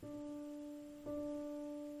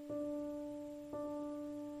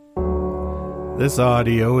This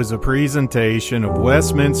audio is a presentation of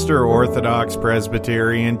Westminster Orthodox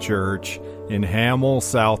Presbyterian Church in Hamel,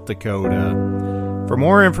 South Dakota. For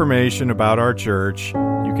more information about our church,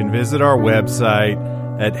 you can visit our website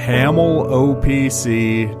at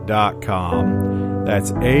hamillopc.com.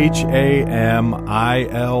 That's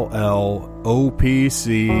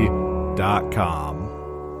HAMILLOPC.com.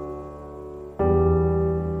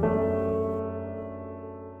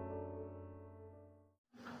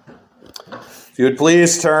 If you would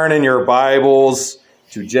please turn in your Bibles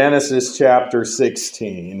to Genesis chapter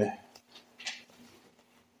 16.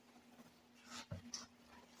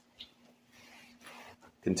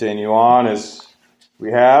 Continue on as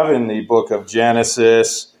we have in the book of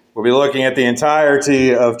Genesis. We'll be looking at the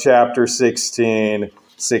entirety of chapter 16,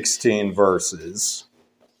 16 verses.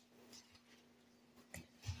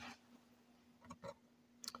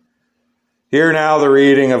 Hear now the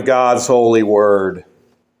reading of God's holy word.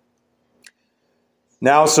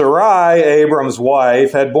 Now Sarai, Abram's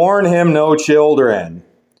wife, had borne him no children,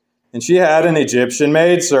 and she had an Egyptian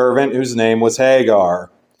maidservant whose name was Hagar.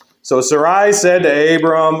 So Sarai said to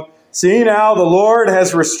Abram, "See now, the Lord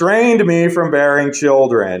has restrained me from bearing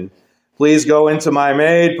children. Please go into my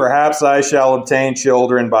maid, perhaps I shall obtain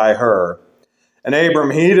children by her." And Abram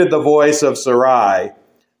heeded the voice of Sarai.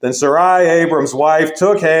 Then Sarai, Abram's wife,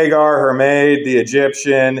 took Hagar, her maid, the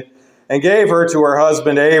Egyptian, and gave her to her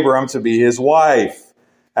husband Abram to be his wife,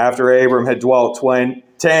 after Abram had dwelt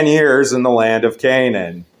 10 years in the land of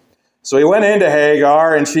Canaan. So he went into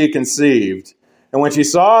Hagar, and she conceived. And when she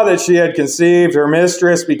saw that she had conceived, her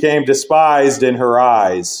mistress became despised in her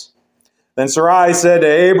eyes. Then Sarai said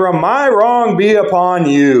to Abram, "My wrong be upon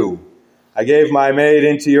you. I gave my maid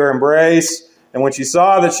into your embrace, and when she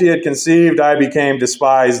saw that she had conceived, I became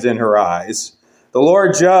despised in her eyes. The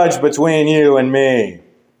Lord judge between you and me."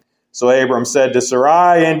 So Abram said to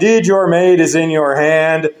Sarai, "Indeed, your maid is in your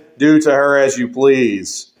hand. Do to her as you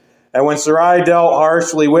please." And when Sarai dealt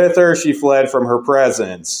harshly with her, she fled from her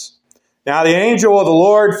presence. Now the angel of the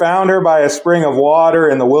Lord found her by a spring of water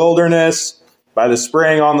in the wilderness, by the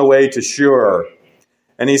spring on the way to Shur.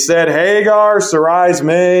 And he said, "Hagar, Sarai's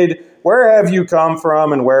maid, where have you come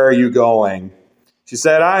from and where are you going?" She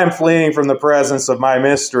said, "I am fleeing from the presence of my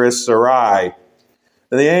mistress Sarai."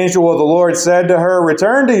 Then the angel of the Lord said to her,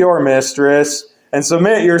 "Return to your mistress and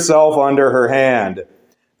submit yourself under her hand."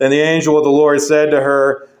 Then the angel of the Lord said to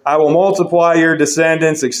her, "I will multiply your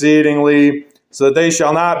descendants exceedingly, so that they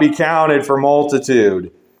shall not be counted for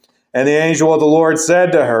multitude." And the angel of the Lord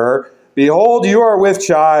said to her, "Behold, you are with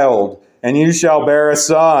child, and you shall bear a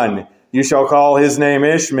son. You shall call his name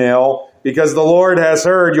Ishmael, because the Lord has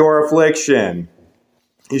heard your affliction.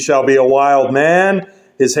 He shall be a wild man.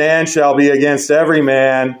 His hand shall be against every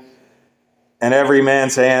man, and every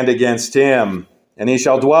man's hand against him. And he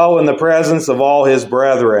shall dwell in the presence of all his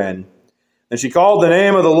brethren." And she called the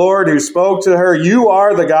name of the Lord who spoke to her, "You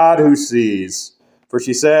are the God who sees." For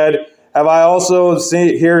she said, "Have I also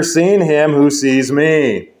here seen him who sees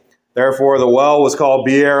me?" Therefore the well was called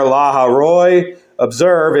Beer Laharoi.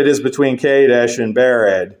 Observe, it is between Kadesh and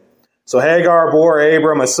Bered. So Hagar bore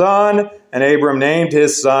Abram a son, and Abram named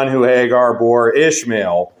his son who Hagar bore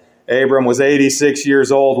Ishmael. Abram was 86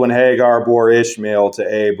 years old when Hagar bore Ishmael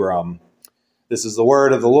to Abram. This is the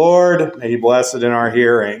word of the Lord. May he bless it in our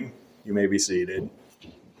hearing. You may be seated.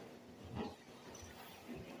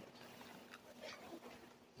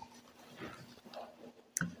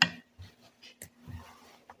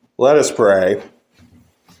 Let us pray.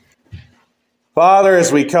 Father,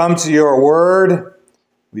 as we come to your word,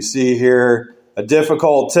 we see here a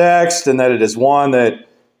difficult text, and that it is one that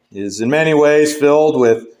is in many ways filled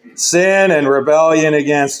with sin and rebellion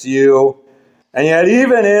against you. And yet,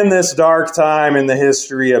 even in this dark time in the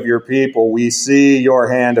history of your people, we see your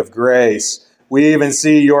hand of grace. We even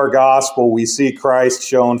see your gospel. We see Christ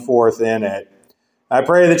shown forth in it. I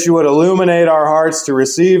pray that you would illuminate our hearts to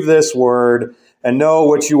receive this word and know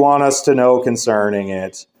what you want us to know concerning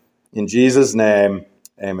it. In Jesus' name,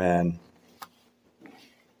 amen.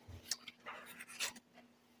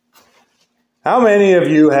 How many of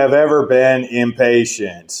you have ever been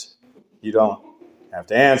impatient? You don't have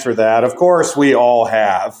to answer that. Of course, we all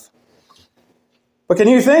have. But can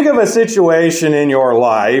you think of a situation in your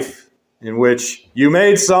life in which you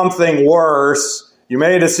made something worse, you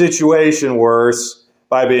made a situation worse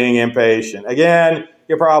by being impatient? Again,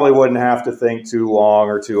 you probably wouldn't have to think too long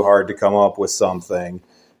or too hard to come up with something.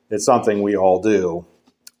 It's something we all do.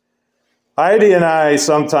 Heidi and I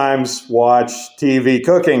sometimes watch TV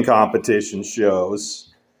cooking competition shows.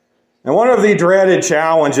 And one of the dreaded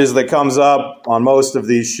challenges that comes up on most of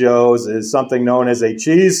these shows is something known as a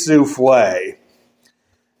cheese souffle.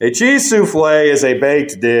 A cheese souffle is a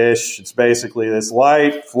baked dish. It's basically this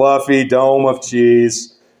light, fluffy dome of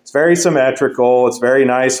cheese. It's very symmetrical. It's very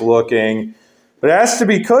nice looking. But it has to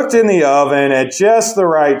be cooked in the oven at just the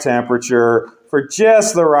right temperature for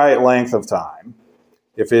just the right length of time.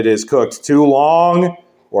 If it is cooked too long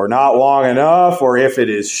or not long enough, or if it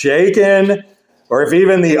is shaken, or if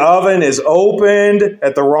even the oven is opened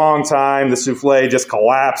at the wrong time, the souffle just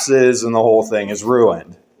collapses and the whole thing is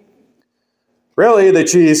ruined. Really, the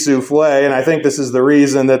cheese souffle, and I think this is the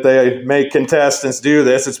reason that they make contestants do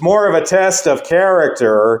this, it's more of a test of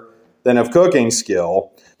character than of cooking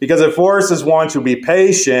skill, because it forces one to be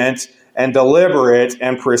patient and deliberate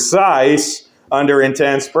and precise under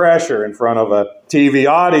intense pressure in front of a TV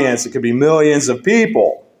audience. It could be millions of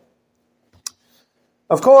people.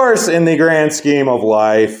 Of course, in the grand scheme of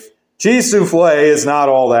life, cheese souffle is not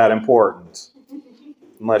all that important.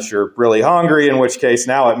 Unless you're really hungry, in which case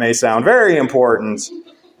now it may sound very important.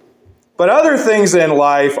 But other things in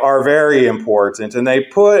life are very important, and they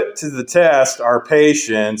put to the test our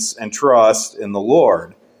patience and trust in the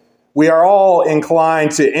Lord. We are all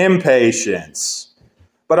inclined to impatience,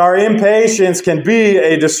 but our impatience can be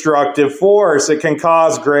a destructive force. It can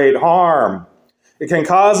cause great harm. It can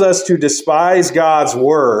cause us to despise God's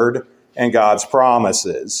word and God's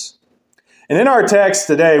promises. And in our text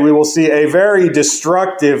today, we will see a very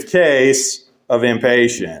destructive case of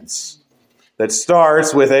impatience that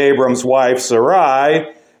starts with Abram's wife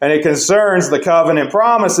Sarai, and it concerns the covenant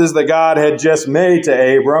promises that God had just made to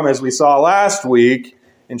Abram, as we saw last week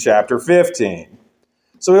in chapter 15.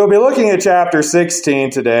 So we'll be looking at chapter 16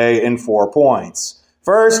 today in 4 points.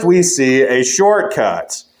 First, we see a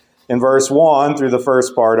shortcut in verse 1 through the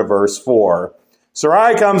first part of verse 4.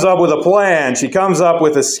 Sarai comes up with a plan. She comes up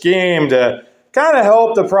with a scheme to kind of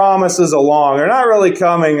help the promises along. They're not really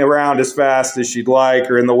coming around as fast as she'd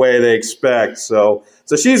like or in the way they expect. So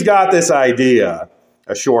she's got this idea,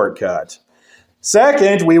 a shortcut.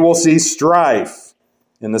 Second, we will see strife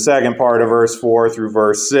in the second part of verse 4 through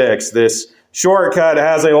verse 6. This shortcut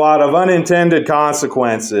has a lot of unintended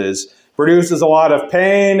consequences, produces a lot of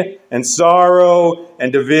pain and sorrow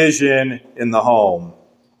and division in the home.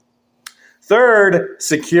 Third,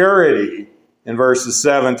 security in verses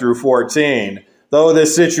 7 through 14. Though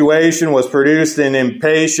this situation was produced in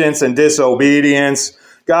impatience and disobedience,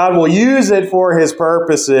 God will use it for his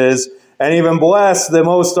purposes and even bless the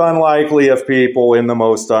most unlikely of people in the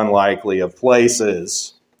most unlikely of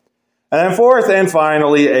places. And then fourth and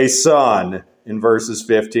finally, a son in verses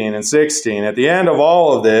 15 and 16. At the end of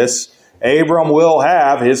all of this, Abram will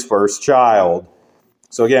have his first child.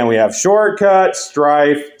 So again, we have shortcut,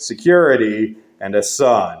 strife, security, and a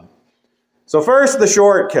son. So first, the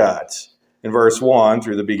shortcut in verse 1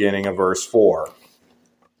 through the beginning of verse 4.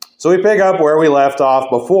 So we pick up where we left off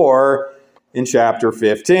before in chapter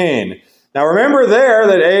 15. Now remember there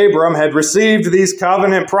that Abram had received these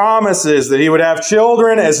covenant promises that he would have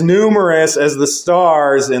children as numerous as the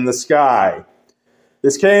stars in the sky.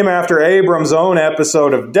 This came after Abram's own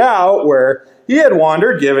episode of doubt where he had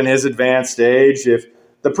wondered, given his advanced age, if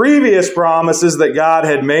the previous promises that God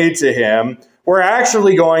had made to him were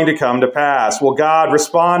actually going to come to pass. Well, God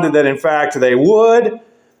responded that in fact they would,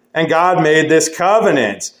 and God made this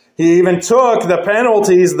covenant. He even took the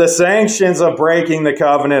penalties, the sanctions of breaking the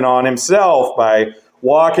covenant on himself by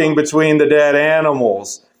walking between the dead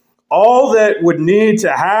animals. All that would need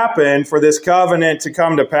to happen for this covenant to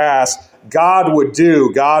come to pass, God would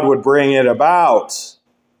do. God would bring it about.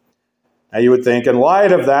 Now you would think in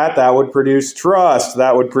light of that, that would produce trust.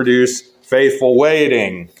 That would produce faithful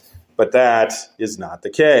waiting. But that is not the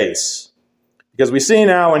case. Because we see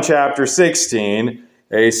now in chapter 16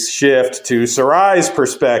 a shift to Sarai's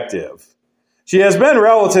perspective. She has been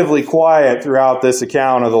relatively quiet throughout this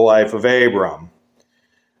account of the life of Abram.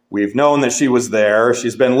 We've known that she was there.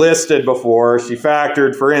 She's been listed before. She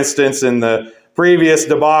factored, for instance, in the previous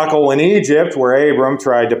debacle in Egypt where Abram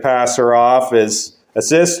tried to pass her off as a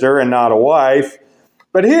sister and not a wife.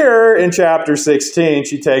 But here in chapter 16,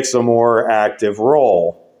 she takes a more active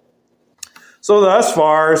role. So thus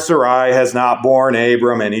far, Sarai has not borne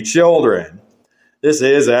Abram any children. This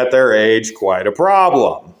is, at their age, quite a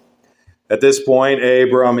problem. At this point,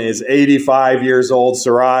 Abram is 85 years old.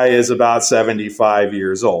 Sarai is about 75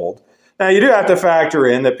 years old. Now, you do have to factor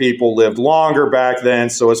in that people lived longer back then,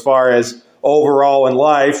 so as far as overall in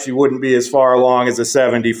life, she wouldn't be as far along as a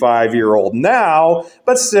 75-year-old now,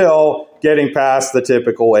 but still getting past the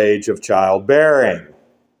typical age of childbearing.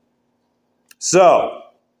 So,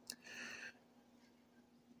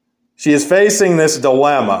 she is facing this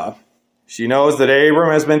dilemma. She knows that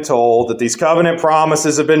Abram has been told that these covenant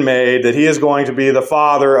promises have been made, that he is going to be the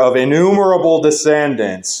father of innumerable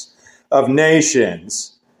descendants of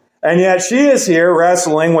nations. And yet she is here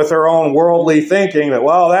wrestling with her own worldly thinking that,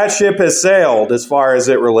 well, that ship has sailed as far as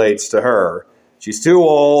it relates to her. She's too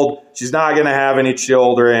old. She's not going to have any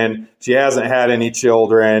children. She hasn't had any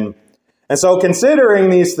children. And so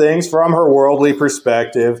considering these things from her worldly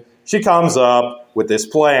perspective, she comes up with this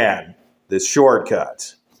plan, this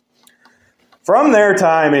shortcut. From their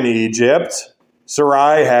time in Egypt,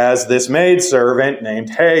 Sarai has this maidservant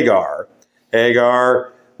named Hagar.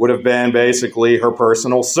 Hagar would have been basically her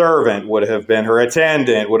personal servant, would have been her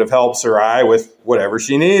attendant, would have helped Sarai with whatever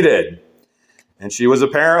she needed. And she was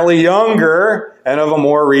apparently younger and of a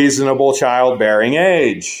more reasonable childbearing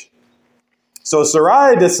age. So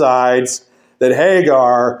Sarai decides that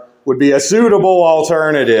Hagar would be a suitable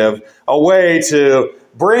alternative, a way to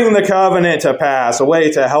bring the covenant to pass, a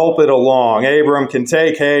way to help it along. Abram can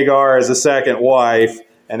take Hagar as a second wife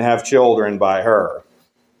and have children by her.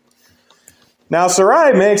 Now,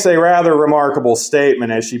 Sarai makes a rather remarkable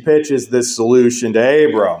statement as she pitches this solution to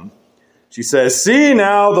Abram. She says, "See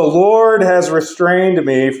now, the Lord has restrained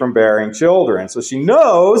me from bearing children." So she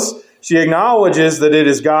knows, she acknowledges that it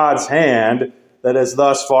is God's hand that has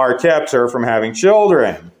thus far kept her from having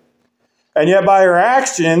children. And yet by her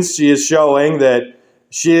actions, she is showing that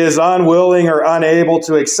she is unwilling or unable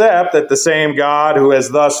to accept that the same God who has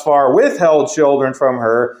thus far withheld children from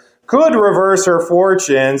her could reverse her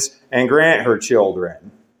fortunes and grant her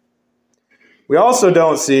children. We also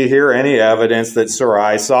don't see here any evidence that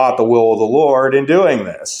Sarai sought the will of the Lord in doing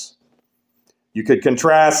this. You could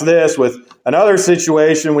contrast this with another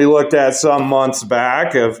situation we looked at some months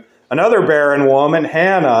back of another barren woman,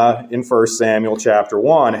 Hannah, in 1 Samuel chapter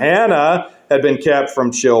 1. Hannah had been kept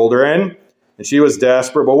from children, and she was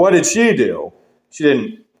desperate, but what did she do? She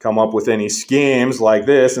didn't come up with any schemes like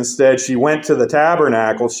this. Instead, she went to the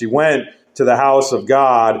tabernacle, she went to the house of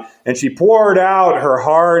God, and she poured out her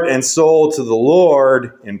heart and soul to the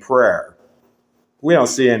Lord in prayer. We don't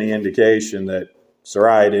see any indication that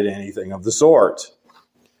Sarai did anything of the sort.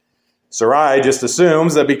 Sarai just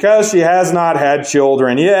assumes that because she has not had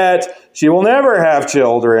children yet, she will never have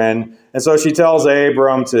children, and so she tells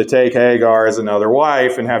Abram to take Hagar as another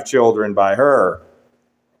wife and have children by her.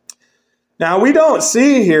 Now, we don't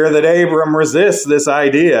see here that Abram resists this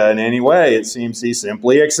idea in any way. It seems he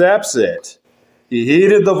simply accepts it. He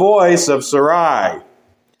heeded the voice of Sarai.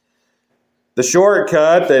 The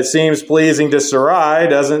shortcut that seems pleasing to Sarai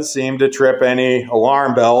doesn't seem to trip any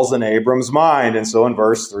alarm bells in Abram's mind. And so in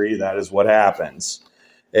verse 3, that is what happens.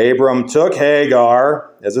 Abram took Hagar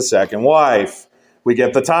as a second wife. We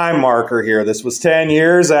get the time marker here. This was 10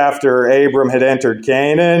 years after Abram had entered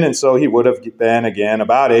Canaan, and so he would have been, again,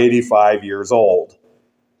 about 85 years old.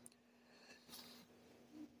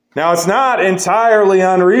 Now, it's not entirely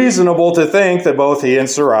unreasonable to think that both he and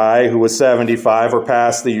Sarai, who was 75, are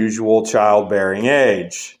past the usual childbearing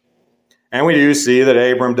age. And we do see that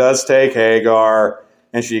Abram does take Hagar,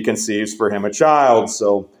 and she conceives for him a child.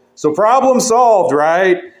 So problem solved,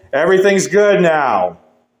 right? Everything's good now.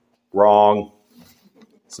 Wrong.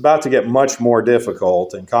 It's about to get much more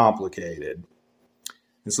difficult and complicated.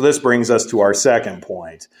 And so this brings us to our second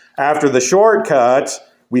point. After the shortcut,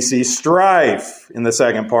 we see strife in the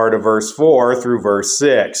second part of verse 4 through verse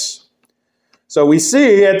 6. So we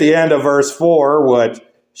see at the end of verse 4 what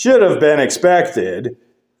should have been expected,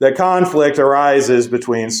 that conflict arises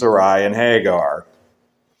between Sarai and Hagar.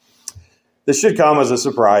 This should come as a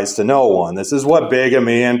surprise to no one. This is what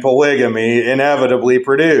bigamy and polygamy inevitably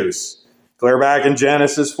produce. Clear back in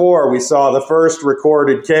Genesis 4, we saw the first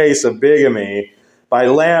recorded case of bigamy by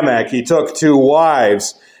Lamech. He took 2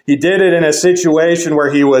 wives. He did it in a situation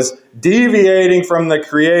where he was deviating from the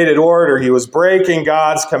created order. He was breaking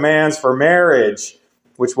God's commands for marriage,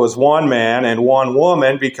 which was one man and one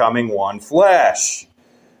woman becoming one flesh.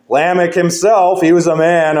 Lamech himself, he was a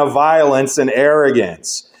man of violence and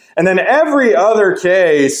arrogance. And then every other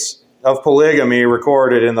case of polygamy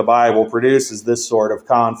recorded in the Bible produces this sort of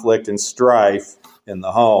conflict and strife in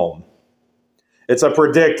the home. It's a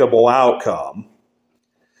predictable outcome.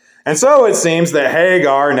 And so it seems that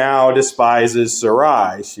Hagar now despises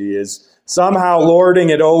Sarai. She is somehow lording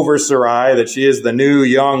it over Sarai, that she is the new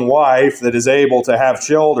young wife that is able to have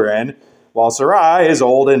children, while Sarai is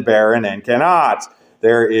old and barren and cannot.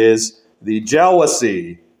 There is the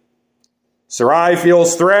jealousy. Sarai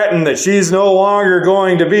feels threatened that she's no longer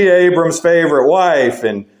going to be Abram's favorite wife,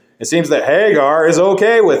 and it seems that Hagar is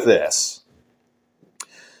okay with this.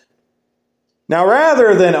 Now,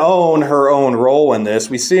 rather than own her own role in this,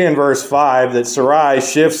 we see in verse 5 that Sarai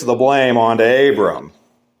shifts the blame onto Abram.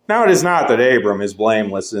 Now, it is not that Abram is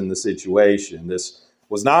blameless in the situation. This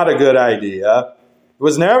was not a good idea. It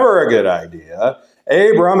was never a good idea.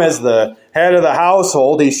 Abram, as the head of the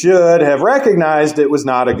household, he should have recognized it was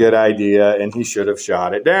not a good idea, and he should have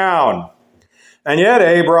shot it down. And yet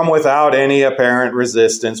Abram, without any apparent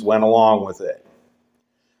resistance, went along with it.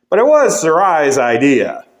 But it was Sarai's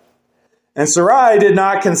idea. And Sarai did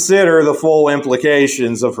not consider the full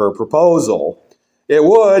implications of her proposal. It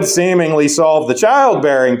would seemingly solve the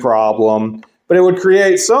childbearing problem, but it would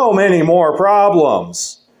create so many more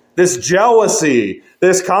problems. This jealousy,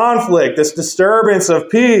 this conflict, this disturbance of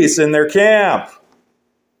peace in their camp.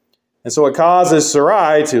 And so it causes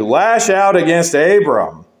Sarai to lash out against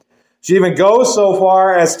Abram. She even goes so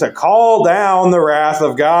far as to call down the wrath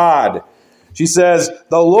of God. She says,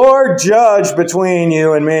 "The Lord judge between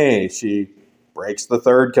you and me." She breaks the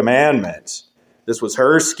third commandment. This was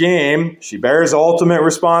her scheme. She bears ultimate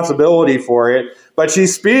responsibility for it, but she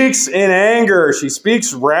speaks in anger. She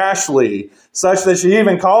speaks rashly, such that she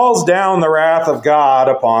even calls down the wrath of God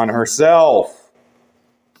upon herself.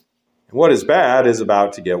 And what is bad is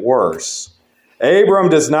about to get worse. Abram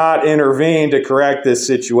does not intervene to correct this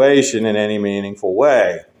situation in any meaningful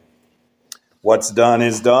way. What's done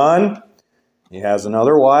is done. He has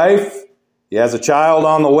another wife. He has a child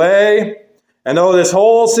on the way. And though this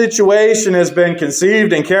whole situation has been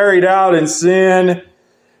conceived and carried out in sin,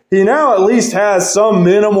 he now at least has some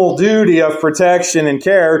minimal duty of protection and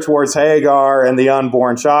care towards Hagar and the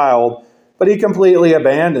unborn child, but he completely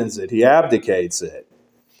abandons it. He abdicates it.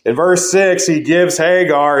 In verse 6, he gives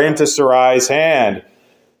Hagar into Sarai's hand.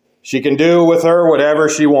 She can do with her whatever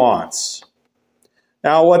she wants.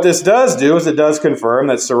 Now, what this does do is it does confirm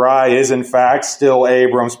that Sarai is in fact still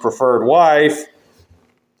Abram's preferred wife.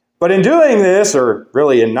 But in doing this, or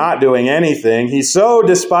really in not doing anything, he so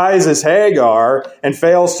despises Hagar and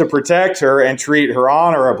fails to protect her and treat her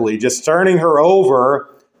honorably, just turning her over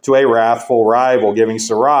to a wrathful rival, giving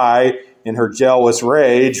Sarai, in her jealous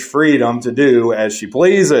rage, freedom to do as she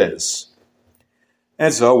pleases.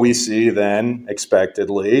 And so we see then,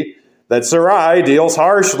 expectedly, that Sarai deals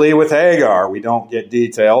harshly with Hagar. We don't get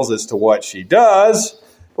details as to what she does,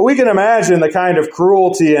 but we can imagine the kind of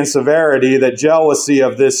cruelty and severity that jealousy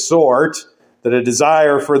of this sort, that a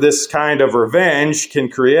desire for this kind of revenge can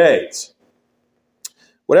create.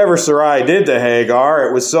 Whatever Sarai did to Hagar,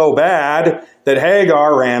 it was so bad that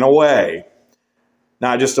Hagar ran away.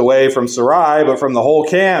 Not just away from Sarai, but from the whole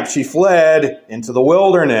camp. She fled into the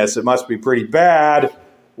wilderness. It must be pretty bad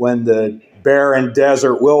when the barren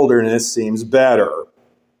desert wilderness seems better.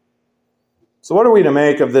 So what are we to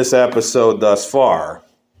make of this episode thus far?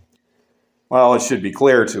 Well, it should be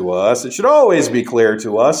clear to us. It should always be clear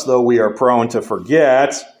to us, though we are prone to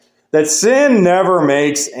forget, that sin never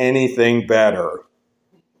makes anything better.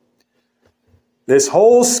 This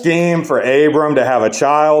whole scheme for Abram to have a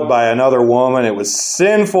child by another woman, it was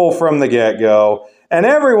sinful from the get-go, and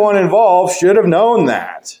everyone involved should have known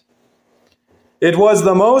that. It was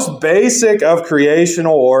the most basic of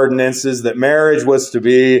creational ordinances that marriage was to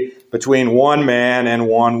be between one man and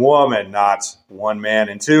one woman, not one man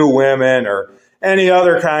and two women or any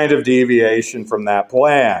other kind of deviation from that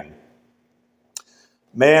plan.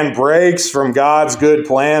 Man breaks from God's good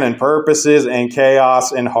plan and purposes, and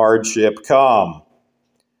chaos and hardship come.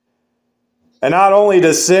 And not only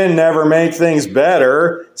does sin never make things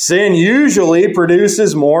better, sin usually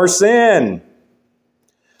produces more sin.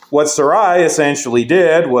 What Sarai essentially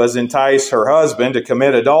did was entice her husband to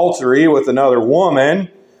commit adultery with another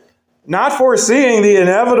woman, not foreseeing the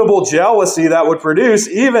inevitable jealousy that would produce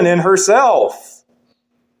even in herself.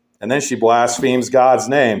 And then she blasphemes God's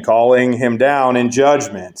name, calling him down in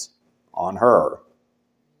judgment on her.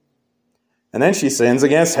 And then she sins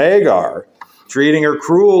against Hagar, treating her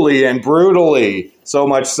cruelly and brutally, so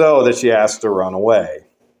much so that she has to run away.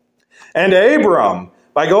 And Abram,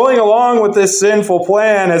 by going along with this sinful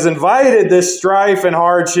plan, has invited this strife and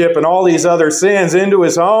hardship and all these other sins into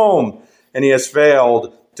his home, and he has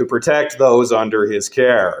failed to protect those under his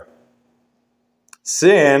care.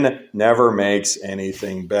 Sin never makes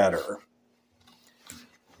anything better.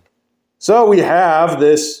 So we have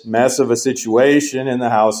this mess of a situation in the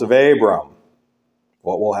house of Abram.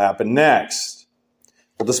 What will happen next?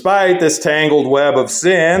 Well, despite this tangled web of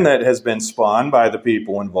sin that has been spun by the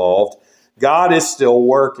people involved, God is still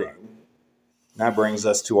working. That brings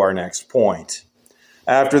us to our next point.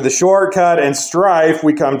 After the shortcut and strife,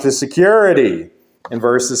 we come to security in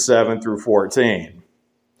verses 7 through 14.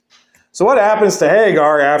 So what happens to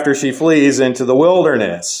Hagar after she flees into the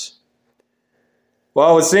wilderness?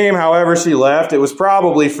 Well, it would seem, however she left, it was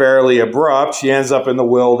probably fairly abrupt. She ends up in the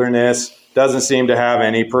wilderness, doesn't seem to have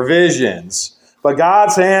any provisions. But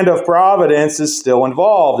God's hand of providence is still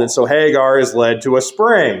involved. And so Hagar is led to a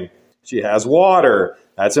spring. She has water.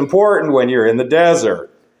 That's important when you're in the desert.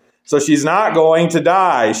 So she's not going to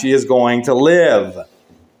die. She is going to live.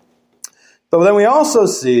 But then we also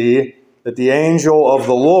see that the angel of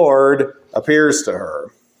the Lord appears to her.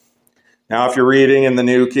 Now, if you're reading in the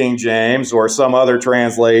New King James or some other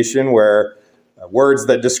translation where words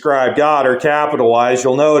that describe God are capitalized,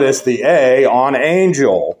 you'll notice the A on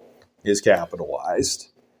angel is capitalized.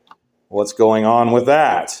 What's going on with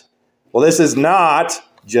that? Well, this is not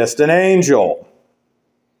just an angel.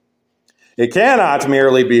 It cannot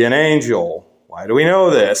merely be an angel. Why do we know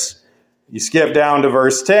this? You skip down to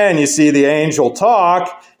verse 10, you see the angel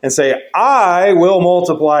talk and say, I will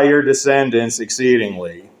multiply your descendants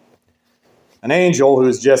exceedingly. An angel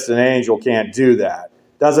who's just an angel can't do that.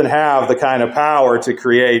 Doesn't have the kind of power to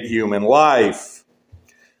create human life.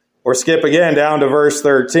 Or skip again down to verse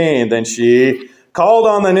 13. Then she called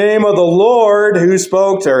on the name of the Lord who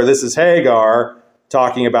spoke to her. This is Hagar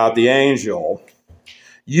talking about the angel.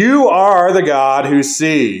 You are the God who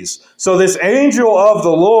sees. So this angel of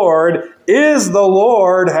the Lord is the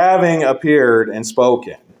Lord having appeared and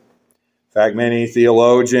spoken. In fact, many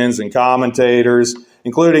theologians and commentators,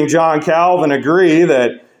 including John Calvin, agree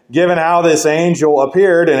that given how this angel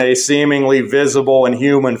appeared in a seemingly visible and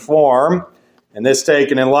human form, and this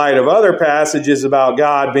taken in light of other passages about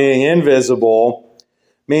God being invisible,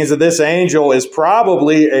 means that this angel is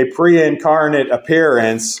probably a pre-incarnate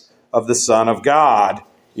appearance of the Son of God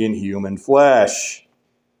in human flesh.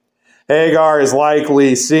 Hagar is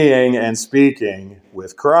likely seeing and speaking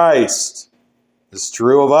with Christ. This is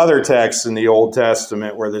true of other texts in the Old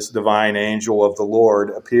Testament where this divine angel of the Lord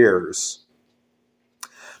appears.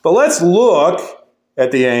 But let's look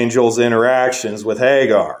at the angel's interactions with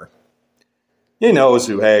Hagar. He knows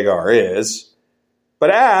who Hagar is, but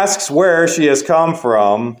asks where she has come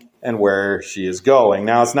from and where she is going.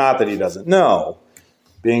 Now, it's not that he doesn't know.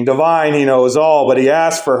 Being divine, he knows all, but he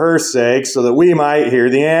asks for her sake so that we might hear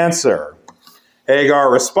the answer.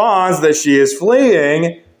 Hagar responds that she is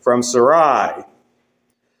fleeing from Sarai.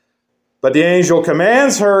 But the angel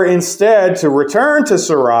commands her instead to return to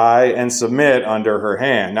Sarai and submit under her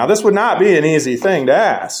hand. Now, this would not be an easy thing to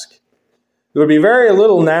ask. There would be very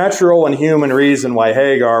little natural and human reason why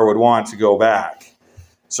Hagar would want to go back.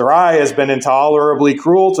 Sarai has been intolerably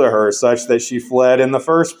cruel to her, such that she fled in the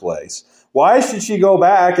first place. Why should she go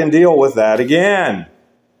back and deal with that again?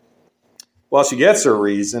 Well, she gets her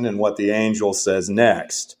reason in what the angel says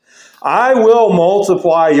next. I will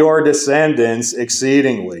multiply your descendants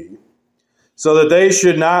exceedingly, so that they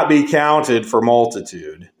should not be counted for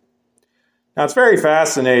multitude. Now, it's very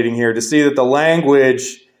fascinating here to see that the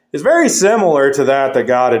language is very similar to that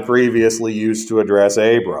God had previously used to address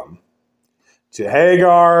Abram. To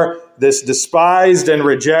Hagar, this despised and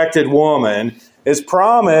rejected woman, is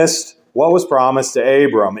promised what was promised to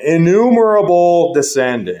Abram: innumerable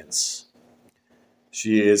descendants.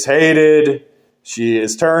 She is hated, she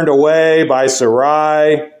is turned away by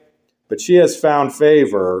Sarai, but she has found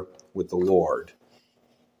favor with the Lord.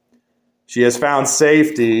 She has found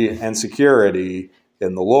safety and security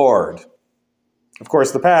in the Lord. Of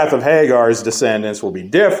course, the path of Hagar's descendants will be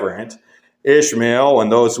different. Ishmael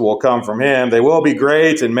and those who will come from him, they will be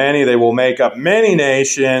great and many. They will make up many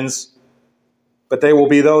nations, but they will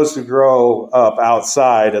be those who grow up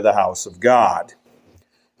outside of the house of God,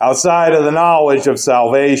 outside of the knowledge of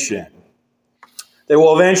salvation. They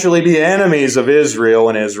will eventually be enemies of Israel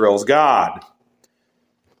and Israel's God.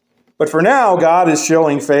 But for now, God is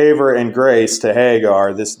showing favor and grace to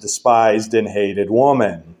Hagar, this despised and hated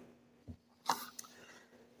woman.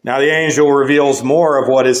 Now the angel reveals more of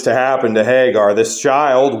what is to happen to Hagar. This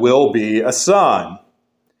child will be a son.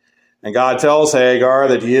 And God tells Hagar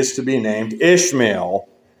that he is to be named Ishmael,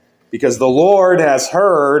 because the Lord has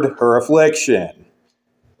heard her affliction.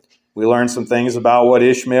 We learn some things about what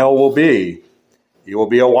Ishmael will be. He will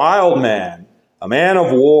be a wild man, a man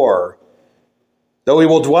of war. Though he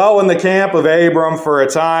will dwell in the camp of Abram for a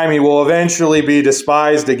time, he will eventually be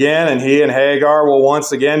despised again, and he and Hagar will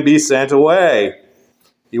once again be sent away.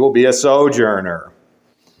 He will be a sojourner.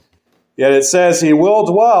 Yet it says he will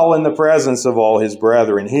dwell in the presence of all his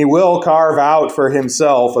brethren. He will carve out for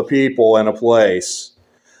himself a people and a place.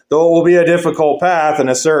 Though it will be a difficult path in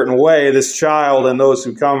a certain way, this child and those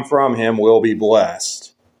who come from him will be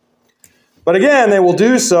blessed. But again, they will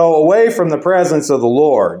do so away from the presence of the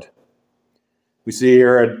Lord. We see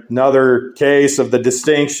here another case of the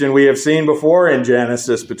distinction we have seen before in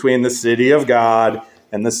Genesis between the city of God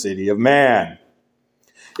and the city of man.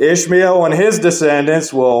 Ishmael and his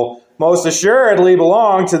descendants will most assuredly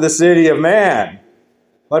belong to the city of man.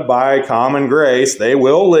 but by common grace, they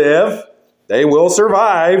will live, they will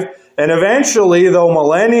survive, and eventually, though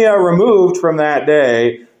millennia removed from that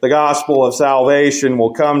day, the gospel of salvation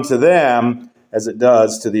will come to them as it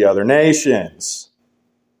does to the other nations.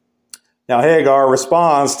 Now, Hagar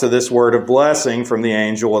responds to this word of blessing from the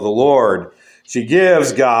angel of the Lord. She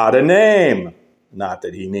gives God a name, not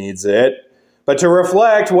that he needs it, but to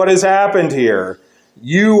reflect what has happened here.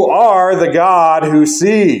 You are the God who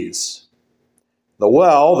sees. The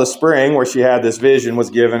well, the spring where she had this vision,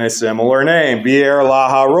 was given a similar name, Be'er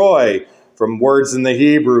Laharoi, from words in the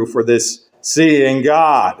Hebrew for this seeing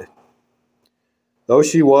God. Though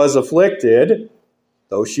she was afflicted,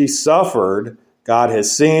 though she suffered, God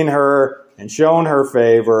has seen her and shown her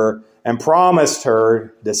favor and promised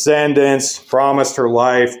her descendants, promised her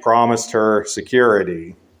life, promised her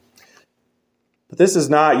security. But this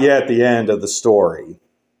is not yet the end of the story.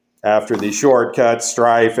 After the shortcut,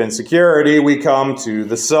 strife, and security, we come to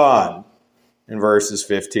the son in verses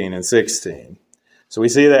 15 and 16. So we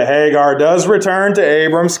see that Hagar does return to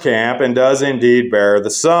Abram's camp and does indeed bear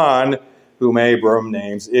the son, whom Abram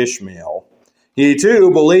names Ishmael. He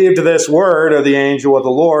too believed this word of the angel of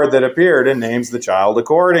the Lord that appeared and names the child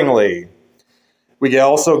accordingly. We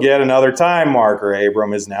also get another time marker.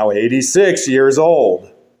 Abram is now 86 years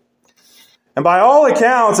old. And by all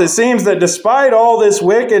accounts, it seems that despite all this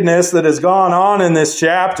wickedness that has gone on in this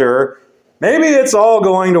chapter, maybe it's all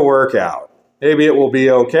going to work out. Maybe it will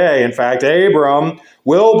be okay. In fact, Abram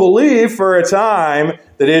will believe for a time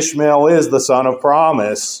that Ishmael is the son of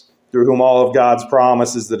promise, through whom all of God's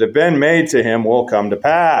promises that have been made to him will come to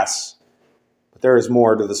pass. But there is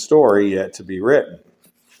more to the story yet to be written.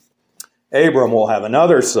 Abram will have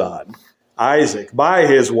another son, Isaac, by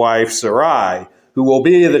his wife Sarai, who will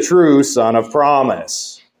be the true son of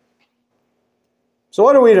promise. So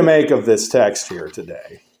what are we to make of this text here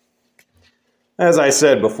today? As I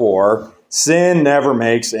said before, sin never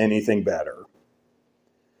makes anything better.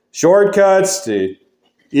 Shortcuts to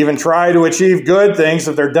even try to achieve good things,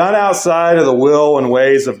 if they're done outside of the will and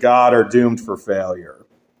ways of God, are doomed for failure.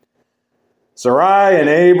 Sarai and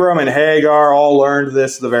Abram and Hagar all learned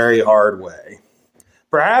this the very hard way.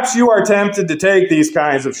 Perhaps you are tempted to take these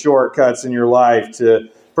kinds of shortcuts in your life, to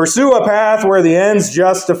pursue a path where the ends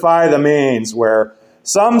justify the means, where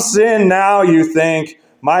some sin now you think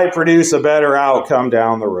might produce a better outcome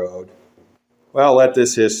down the road. Well, let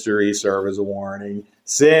this history serve as a warning.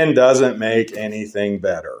 Sin doesn't make anything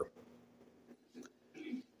better.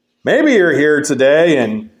 Maybe you're here today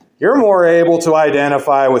and you're more able to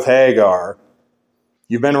identify with Hagar.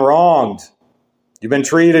 You've been wronged. You've been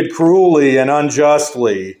treated cruelly and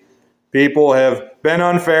unjustly. People have been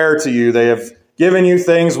unfair to you. They have given you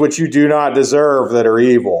things which you do not deserve that are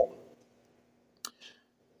evil.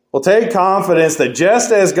 Well, take confidence that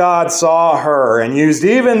just as God saw her and used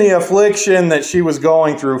even the affliction that she was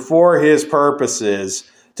going through for his purposes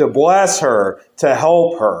to bless her, to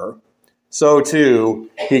help her, so too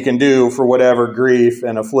he can do for whatever grief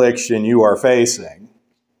and affliction you are facing.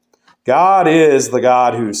 God is the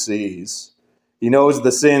God who sees. He knows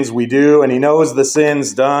the sins we do, and he knows the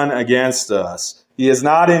sins done against us. He is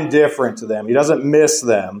not indifferent to them. He doesn't miss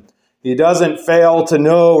them. He doesn't fail to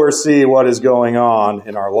know or see what is going on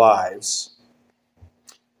in our lives.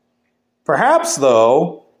 Perhaps,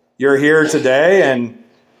 though, you're here today and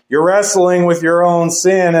you're wrestling with your own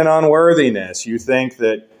sin and unworthiness. You think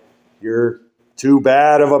that you're too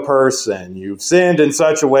bad of a person. You've sinned in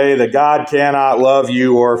such a way that God cannot love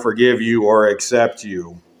you or forgive you or accept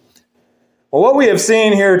you. Well, what we have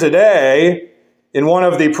seen here today in one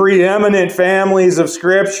of the preeminent families of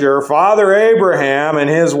Scripture, Father Abraham and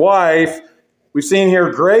his wife, we've seen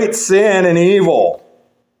here great sin and evil.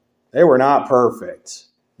 They were not perfect.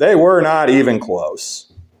 They were not even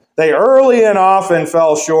close. They early and often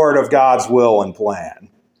fell short of God's will and plan.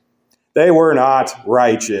 They were not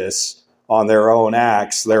righteous on their own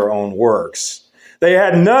acts, their own works. They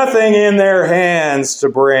had nothing in their hands to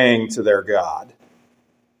bring to their God.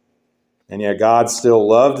 And yet God still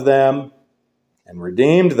loved them and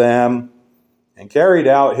redeemed them and carried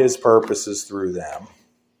out his purposes through them.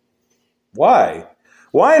 Why?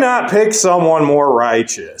 Why not pick someone more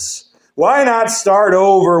righteous? Why not start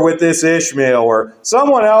over with this Ishmael or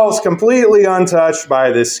someone else completely untouched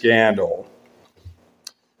by this scandal?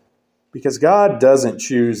 Because God doesn't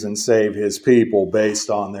choose and save his people based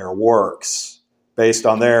on their works, based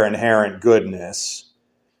on their inherent goodness.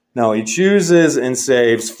 No, he chooses and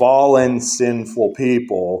saves fallen, sinful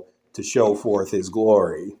people to show forth his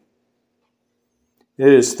glory.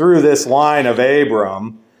 It is through this line of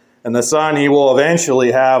Abram and the son he will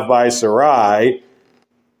eventually have by Sarai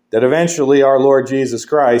that eventually our Lord Jesus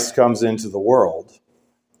Christ comes into the world.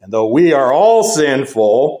 And though we are all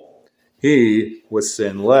sinful, he was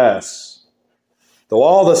sinless. Though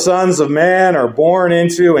all the sons of man are born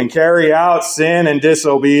into and carry out sin and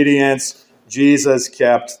disobedience, Jesus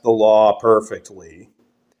kept the law perfectly.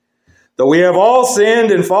 Though we have all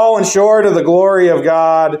sinned and fallen short of the glory of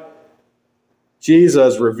God,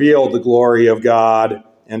 Jesus revealed the glory of God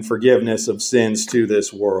and forgiveness of sins to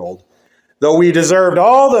this world. Though we deserved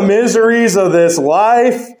all the miseries of this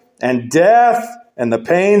life and death and the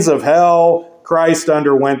pains of hell, Christ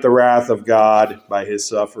underwent the wrath of God by his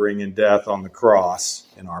suffering and death on the cross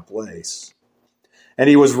in our place. And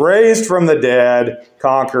he was raised from the dead,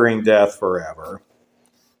 conquering death forever.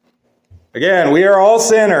 Again, we are all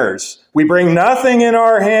sinners. We bring nothing in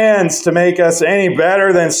our hands to make us any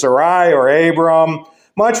better than Sarai or Abram,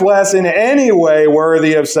 much less in any way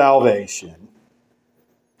worthy of salvation.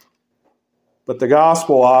 But the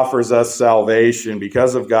gospel offers us salvation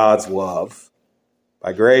because of God's love,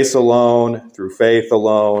 by grace alone, through faith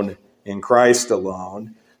alone, in Christ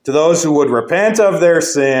alone, to those who would repent of their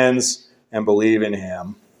sins and believe in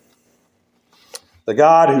him. The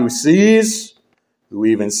God who sees, who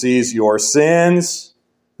even sees your sins,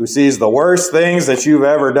 who sees the worst things that you've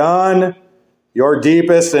ever done, your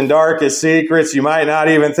deepest and darkest secrets you might not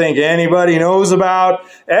even think anybody knows about,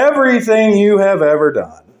 everything you have ever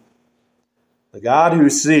done. The God who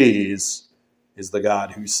sees is the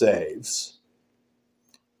God who saves.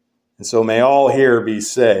 And so may all here be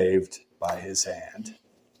saved by his hand.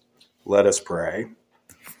 Let us pray.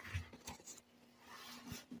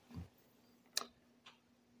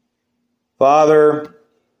 Father,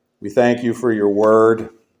 we thank you for your word.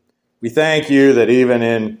 We thank you that even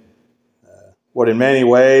in what in many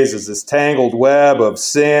ways is this tangled web of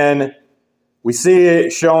sin, we see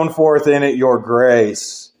it shown forth in it your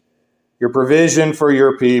grace, your provision for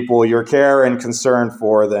your people, your care and concern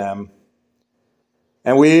for them.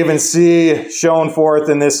 And we even see shown forth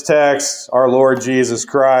in this text our Lord Jesus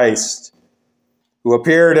Christ, who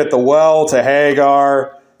appeared at the well to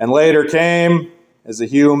Hagar and later came as a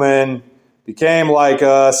human, became like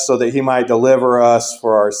us so that he might deliver us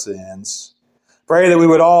for our sins. Pray that we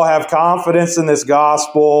would all have confidence in this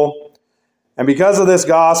gospel. And because of this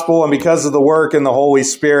gospel and because of the work in the Holy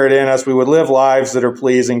Spirit in us, we would live lives that are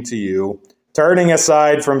pleasing to you, turning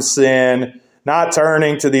aside from sin, not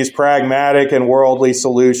turning to these pragmatic and worldly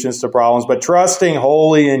solutions to problems, but trusting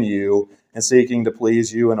wholly in you and seeking to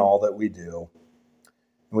please you in all that we do.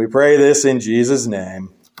 And we pray this in Jesus'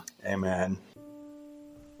 name. Amen.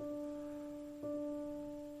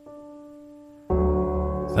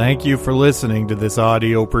 Thank you for listening to this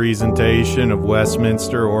audio presentation of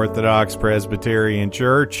Westminster Orthodox Presbyterian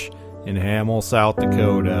Church in Hamel, South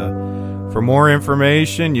Dakota. For more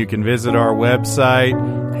information, you can visit our website,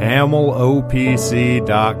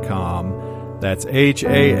 hamillopc.com. That's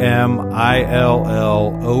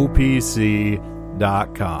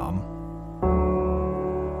HAMILLOPC.com.